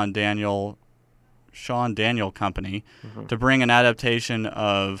 Sean Daniel Company, Mm-hmm. to bring an adaptation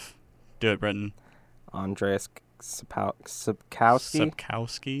of, do it, Britton. Andreas Sapkowski.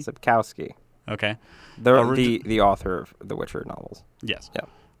 Sapkowski. Okay. The author of the Witcher novels. Yes.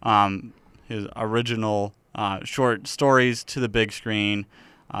 Yeah. His original short stories to the big screen.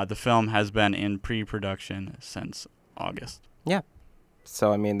 The film has been in pre-production since August. Yeah.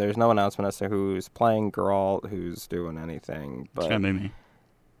 So, I mean, there's no announcement as to who's playing Geralt, who's doing anything, It's but gonna be me.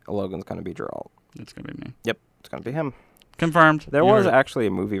 Logan's going to be Geralt. It's gonna be me. Yep, it's going to be him. Confirmed. There You was heard it. actually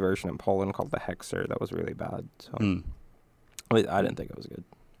a movie version in Poland called The Hexer that was really bad. So I didn't think it was good.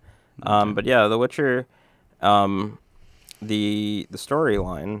 Okay. But yeah, The Witcher, the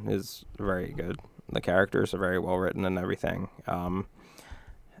storyline is very good. The characters are very well written and everything.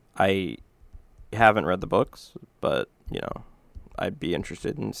 I haven't read the books, but I'd be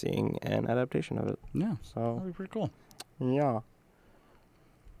interested in seeing an adaptation of it. Yeah. So That'd be pretty cool. yeah.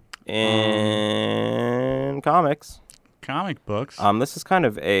 And comics. Comic books. This is kind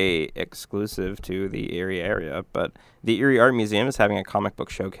of a exclusive to the Erie area, but the Erie Art Museum is having a comic book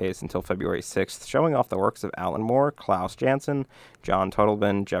showcase until February 6th, showing off the works of Alan Moore, Klaus Janson, John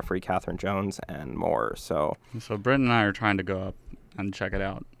Totalman, Jeffrey Catherine Jones, and more. So Britton and I are trying to go up and check it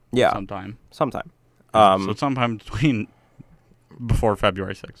out. yeah, Sometime. sometime. So sometime before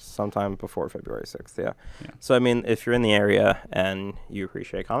February 6th. Sometime before February 6th, yeah. Yeah. So, I mean, if you're in the area and you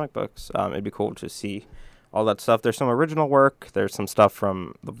appreciate comic books, it'd be cool to see all that stuff. There's some original work. There's some stuff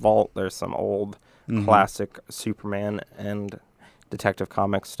from the vault. There's some old classic Superman and Detective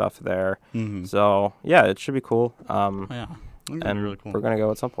Comics stuff there. Mm-hmm. So, yeah, it should be cool. Yeah. I think that'd And be really cool. we're going to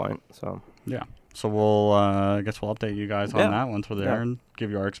go at some point. So, Yeah. So we'll, I guess we'll update you guys on Yeah. that once we're there Yeah. and give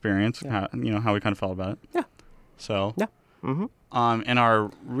you our experience, Yeah. how we kind of felt about it. Yeah. So. Yeah. Mm-hmm. In our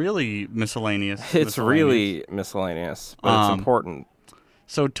really miscellaneous. It's really miscellaneous, but it's important.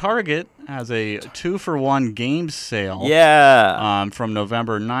 So Target has a 2-for-1 game sale. Yeah. From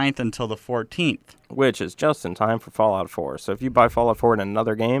November 9th until the 14th. Which is just in time for Fallout 4. So if you buy Fallout 4 in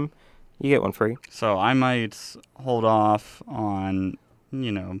another game, you get one free. So I might hold off on,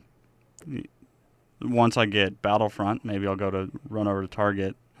 once I get Battlefront, maybe I'll run over to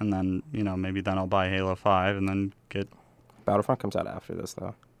Target, and then, maybe then I'll buy Halo 5 and then get... Battlefront comes out after this,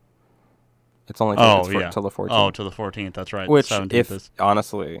 though. It's only till the 14th. Oh, to the 14th, that's right. Which, 17th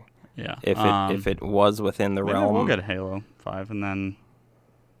honestly, yeah. if it was within the maybe realm... we'll get Halo 5, and then...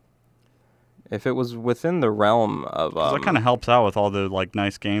 If it was within the realm of... that kind of helps out with all the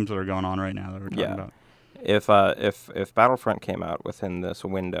nice games that are going on right now that we're talking about. If Battlefront came out within this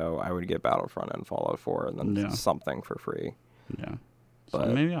window, I would get Battlefront and Fallout 4 and then something for free. Yeah. But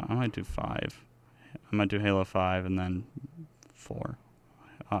so maybe I might do 5. I might do Halo 5 and then 4.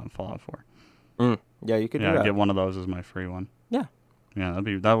 Fallout 4. Yeah, you could do that. Yeah, get one of those as my free one. Yeah. Yeah,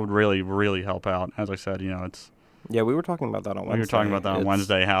 that would really, really help out. As I said, it's... Yeah, we were talking about that on Wednesday. We were talking about that on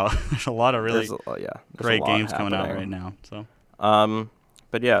Wednesday, how there's a lot of really great games happening. coming out right now. So.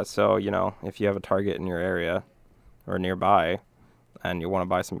 But yeah, so, if you have a Target in your area or nearby and you want to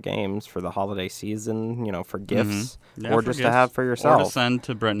buy some games for the holiday season, for gifts or just to have for yourself. Or to send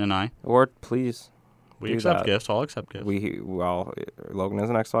to Britton and I. Or please. We accept gifts. I'll accept gifts. Logan has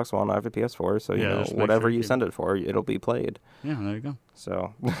an Xbox One. I have a PS4. So, whatever you send it for, it'll be played. Yeah, there you go.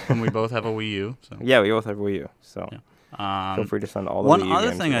 So. And we both have a Wii U. So. Yeah, we both have a Wii U. So. Yeah. Feel free to send all the One Wii U other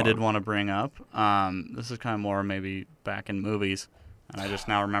games thing you I did want. want to bring up, this is kind of more maybe back in movies, and I just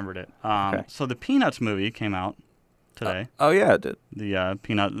now remembered it. Okay. So the Peanuts movie came out today. Oh, yeah, it did.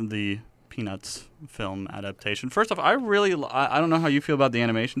 The Peanuts film adaptation. First off, I don't know how you feel about the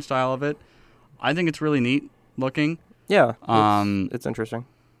animation style of it. I think it's really neat looking. Yeah, it's interesting.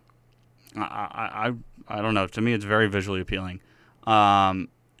 I don't know. To me, it's very visually appealing. And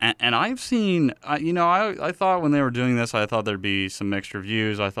I've seen, I thought when they were doing this, I thought there'd be some mixed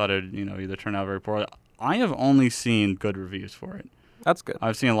reviews. I thought it'd, either turn out very poorly. I have only seen good reviews for it. That's good.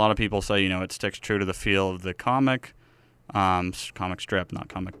 I've seen a lot of people say, it sticks true to the feel of the comic strip, not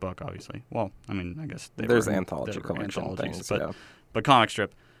comic book, obviously. Well, I mean, I guess there's anthology collection things, but comic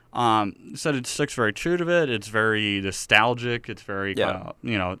strip. Said it sticks very true to it. It's very nostalgic. It's very,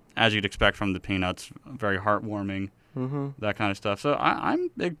 as you'd expect from the Peanuts, very heartwarming, that kind of stuff. So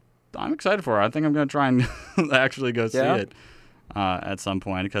I'm excited for it. I think I'm going to try and actually go see it at some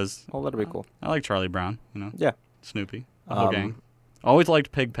point because that'd be cool. I like Charlie Brown, Yeah. Snoopy, the whole gang. Always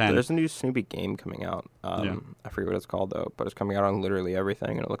liked Pigpen. There's a new Snoopy game coming out. I forget what it's called, though, but it's coming out on literally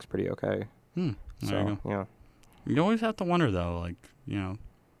everything, and it looks pretty okay. There you go. Yeah. You always have to wonder, though,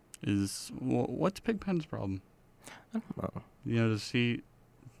 what's Pigpen's problem? I don't know. Does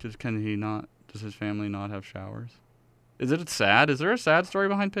his family not have showers? Is it sad? Is there a sad story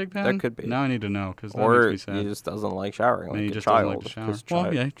behind Pigpen? That could be. Now I need to know because that or makes me sad. he just doesn't like showering like he a just child. doesn't like to shower.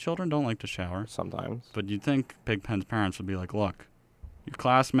 Well, yeah, children don't like to shower. Sometimes. But you'd think Pigpen's parents would be like, look, your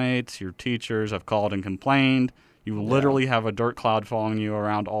classmates, your teachers have called and complained. You literally have a dirt cloud following you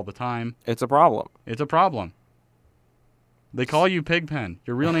around all the time. It's a problem. It's a problem. They call you Pigpen.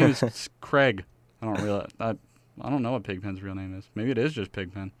 Your real name is Craig. I don't know what Pigpen's real name is. Maybe it is just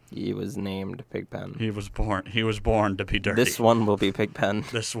Pigpen. He was named Pigpen. He was born to be dirty. This one will be Pigpen.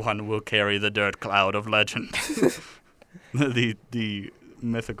 This one will carry the dirt cloud of legend. the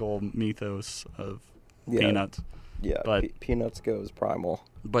mythical mythos of Peanuts. Yeah, but Peanuts goes primal.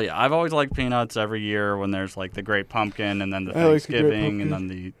 But yeah, I've always liked Peanuts every year when there's the Great Pumpkin and then the Thanksgiving and then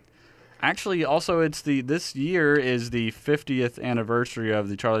the... Actually, also, this year is the 50th anniversary of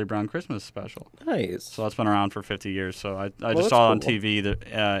the Charlie Brown Christmas special. Nice. So that's been around for 50 years. So I just saw on TV that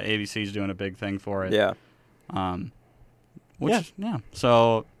ABC's doing a big thing for it. Yeah.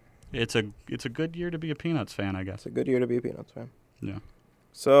 So it's a good year to be a Peanuts fan, I guess. It's a good year to be a Peanuts fan. Yeah.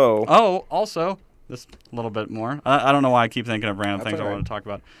 So. Oh, also, just a little bit more. I don't know why I keep thinking of random things I want to talk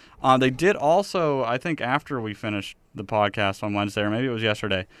about. They did also, I think after we finished the podcast on Wednesday, or maybe it was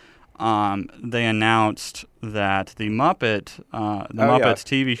yesterday, they announced that the Muppets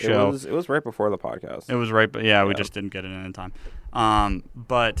TV show. It was right before the podcast. It was right, but we just didn't get it in time.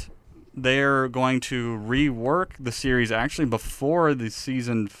 But they're going to rework the series actually before the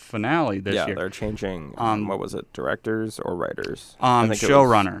season finale this year. Yeah, they're changing. What was it, directors or writers?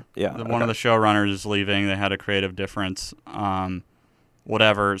 Showrunner. One of the showrunners is leaving. They had a creative difference.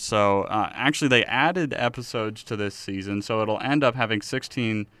 Whatever. So actually, they added episodes to this season, so it'll end up having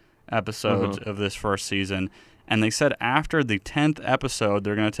 16 episodes of this first season. And they said after the 10th episode,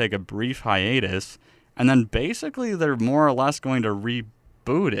 they're going to take a brief hiatus, and then basically they're more or less going to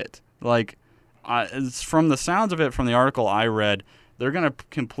reboot it. It's from the sounds of it, from the article I read, they're going to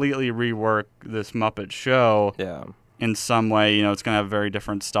completely rework this Muppet show Yeah. in some way. It's going to have a very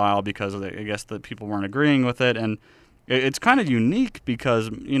different style because I guess the people weren't agreeing with it. And it's kind of unique because,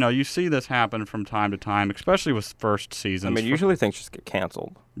 you see this happen from time to time, especially with first seasons. I mean, usually things just get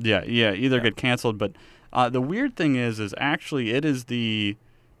canceled. Yeah, either get canceled. But the weird thing is actually it is the,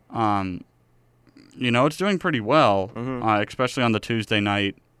 it's doing pretty well, especially on the Tuesday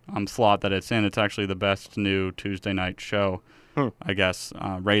night slot that it's in. It's actually the best new Tuesday night show, I guess,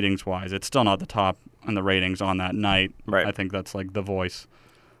 ratings-wise. It's still not the top in the ratings on that night. Right. I think that's like The Voice.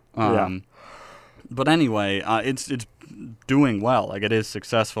 Yeah. But anyway, it's doing well. Like, it is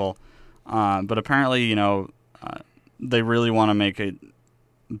successful. But apparently, they really want to make it,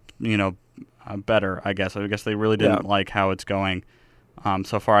 better, I guess. I guess they really didn't like how it's going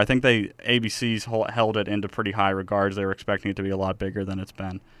so far. I think ABC's held it into pretty high regards. They were expecting it to be a lot bigger than it's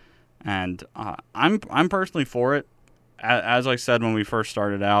been. And I'm personally for it. As I said when we first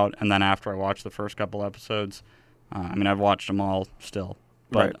started out, and then after I watched the first couple episodes, I've watched them all still.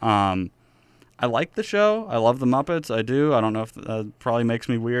 But I like the show. I love the Muppets. I do. I don't know if that probably makes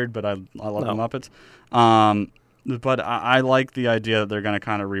me weird, but I love the Muppets. But I like the idea that they're going to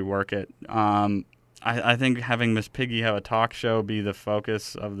kind of rework it. I think having Miss Piggy have a talk show be the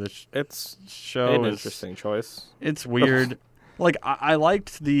focus of this show an is interesting choice. It's weird. Like, I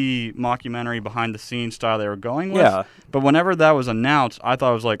liked the mockumentary behind-the-scenes style they were going with. Yeah. But whenever that was announced, I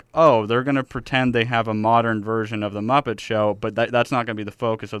thought it was like, oh, they're going to pretend they have a modern version of the Muppet Show, but that's not going to be the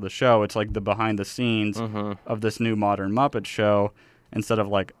focus of the show. It's like the behind-the-scenes of this new modern Muppet Show, instead of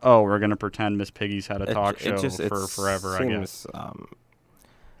like, oh, we're going to pretend Miss Piggy's had a talk show for forever, I guess.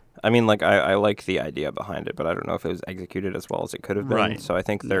 I like the idea behind it, but I don't know if it was executed as well as it could have been. Right. So I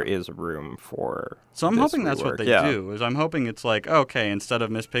think there is room for. So I'm hoping that's what they do. do. I'm hoping it's like, okay, instead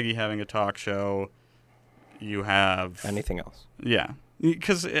of Miss Piggy having a talk show, you have anything else. Yeah,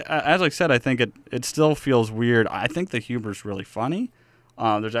 because as I said, I think it still feels weird. I think the humor's really funny.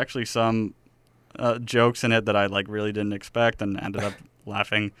 There's actually some jokes in it that I really didn't expect and ended up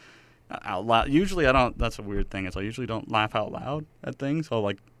laughing out loud. Usually I don't. That's a weird thing. Is I usually don't laugh out loud at things. I'll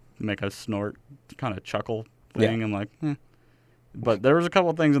make a snort kind of chuckle thing. Yeah. I'm like, eh. But there was a couple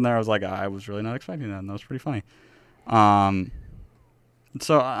of things in there I was like, I was really not expecting that, and that was pretty funny.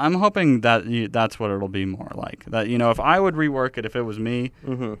 So I'm hoping that that's what it'll be more like. That, if I would rework it, if it was me,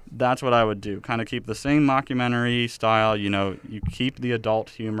 that's what I would do. Kind of keep the same mockumentary style. You keep the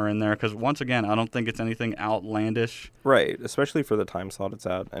adult humor in there. Because once again, I don't think it's anything outlandish. Right, especially for the time slot it's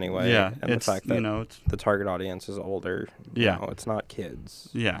at anyway. Yeah. And the fact that it's the target audience is older. Yeah. It's not kids.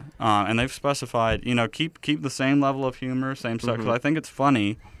 Yeah. And they've specified, keep the same level of humor, same stuff. Because I think it's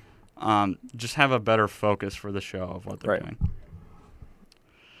funny. Just have a better focus for the show of what they're doing.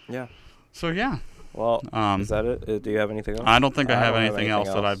 Yeah. So, yeah. Well, is that it? Do you have anything else? I don't think I have anything else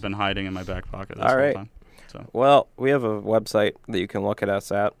that I've been hiding in my back pocket this whole time. So. Well, we have a website that you can look at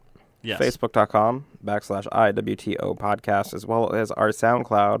us at. Yes. Facebook.com/IWTO podcast, as well as our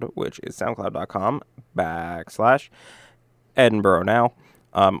SoundCloud, which is SoundCloud.com/Edinburgh Now.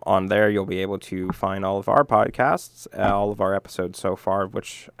 On there, you'll be able to find all of our podcasts, all of our episodes so far,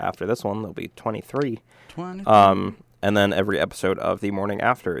 which after this one, there'll be 23. 23. And then every episode of The Morning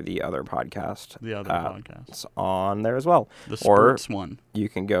After, the other podcast. The other podcasts. On there as well. The sports one. You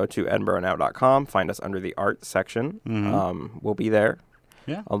can go to EdinburghNow.com, find us under the art section. We'll be there.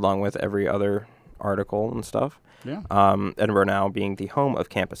 Yeah. Along with every other article and stuff. Yeah. Edinburgh Now being the home of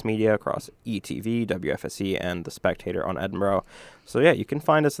campus media across ETV, WFSC, and The Spectator on Edinburgh. So, yeah, you can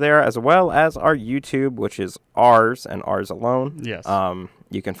find us there, as well as our YouTube, which is ours and ours alone. Yes.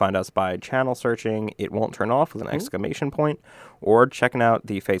 You can find us by channel searching It Won't Turn Off with an exclamation point, or checking out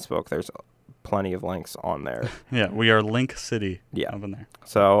the Facebook. There's plenty of links on there. Yeah, we are Link City up in there.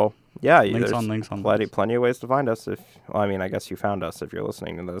 So, yeah, links there's on links on plenty of ways to find us. I guess you found us if you're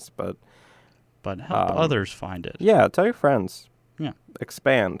listening to this, but help others find it. Yeah, tell your friends. Yeah,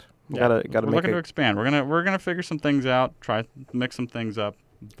 expand. Gotta we're looking to expand. We're gonna figure some things out. Try mix some things up.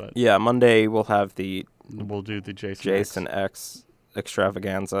 But yeah, Monday we'll do the Jason X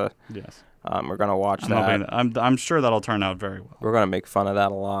extravaganza. Yes. We're gonna watch that. I'm sure that'll turn out very well. We're gonna make fun of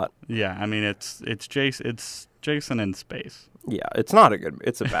that a lot. Yeah, I mean it's Jason in space. Yeah, it's not a good.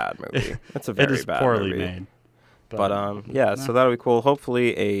 It's a bad movie. It's a very bad movie. It is poorly made. But yeah, so that'll be cool.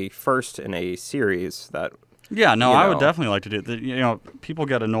 Hopefully, a first in a series that. Yeah, no, I would definitely like to do it. People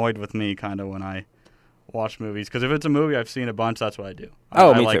get annoyed with me kind of when I watch movies, because if it's a movie I've seen a bunch, that's what I do.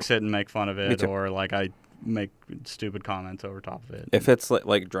 I me sit and make fun of it, or I make stupid comments over top of it. If it's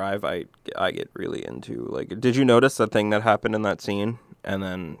like Drive, I get really into did you notice the thing that happened in that scene? And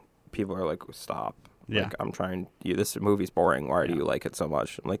then people are like, stop. Yeah. Like, I'm trying. This movie's boring. Why do you like it so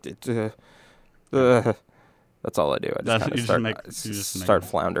much? I'm like, that's all I do. I just kind of start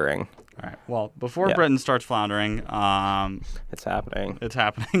floundering. All right. Well, before Britton starts floundering, it's happening. It's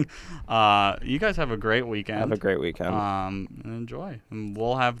happening. You guys have a great weekend. Have a great weekend. And enjoy. And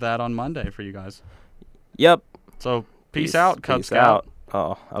we'll have that on Monday for you guys. Yep. So peace out, Cub peace Scout. Out.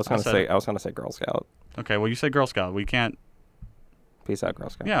 Oh, I was gonna say Girl Scout. Okay. Well, you say Girl Scout. We can't. Peace out, Girl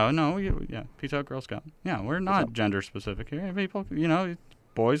Scout. Yeah. No. Yeah. Peace out, Girl Scout. Yeah. We're not gender specific here. People.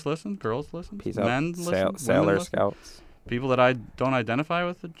 Boys listen. Girls listen. Peace men out. listen. Sailor listen. Scouts. People that I don't identify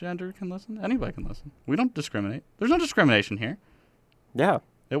with the gender can listen. Anybody can listen. We don't discriminate. There's no discrimination here. Yeah.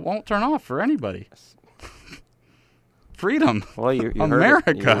 It won't turn off for anybody. Freedom. Well, you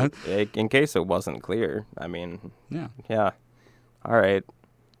America. Heard it. In case it wasn't clear, I mean. Yeah. Yeah. All right.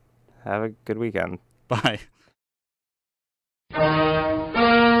 Have a good weekend. Bye.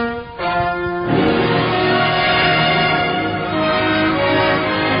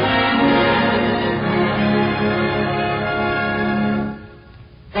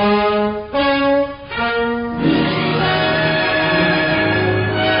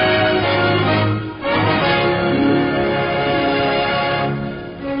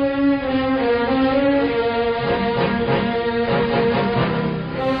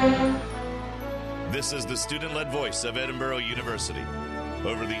 This is the student-led voice of Edinboro University.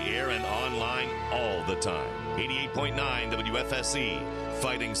 Over the air and online all the time. 88.9 WFSE,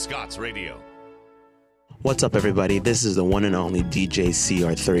 Fighting Scots Radio. What's up, everybody? This is the one and only DJ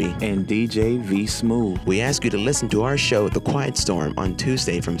CR3 and DJ V Smooth. We ask you to listen to our show, The Quiet Storm, on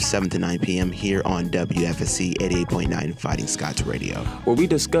Tuesday from 7 to 9 p.m. here on WFSC 88.9 Fighting Scots Radio, where we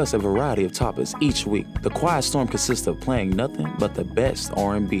discuss a variety of topics each week. The Quiet Storm consists of playing nothing but the best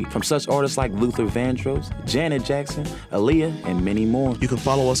R&B from such artists like Luther Vandross, Janet Jackson, Aaliyah, and many more. You can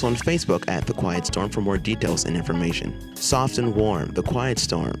follow us on Facebook at The Quiet Storm for more details and information. Soft and warm, The Quiet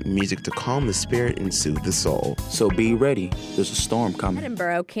Storm, music to calm the spirit and soothe the soul. So be ready. There's a storm coming.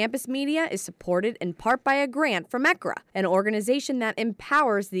 Edinboro Campus Media is supported in part by a grant from ECRA, an organization that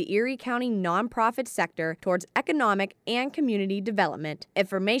empowers the Erie County nonprofit sector towards economic and community development.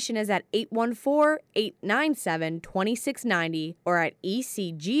 Information is at 814-897-2690 or at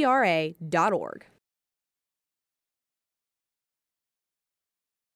ecgra.org.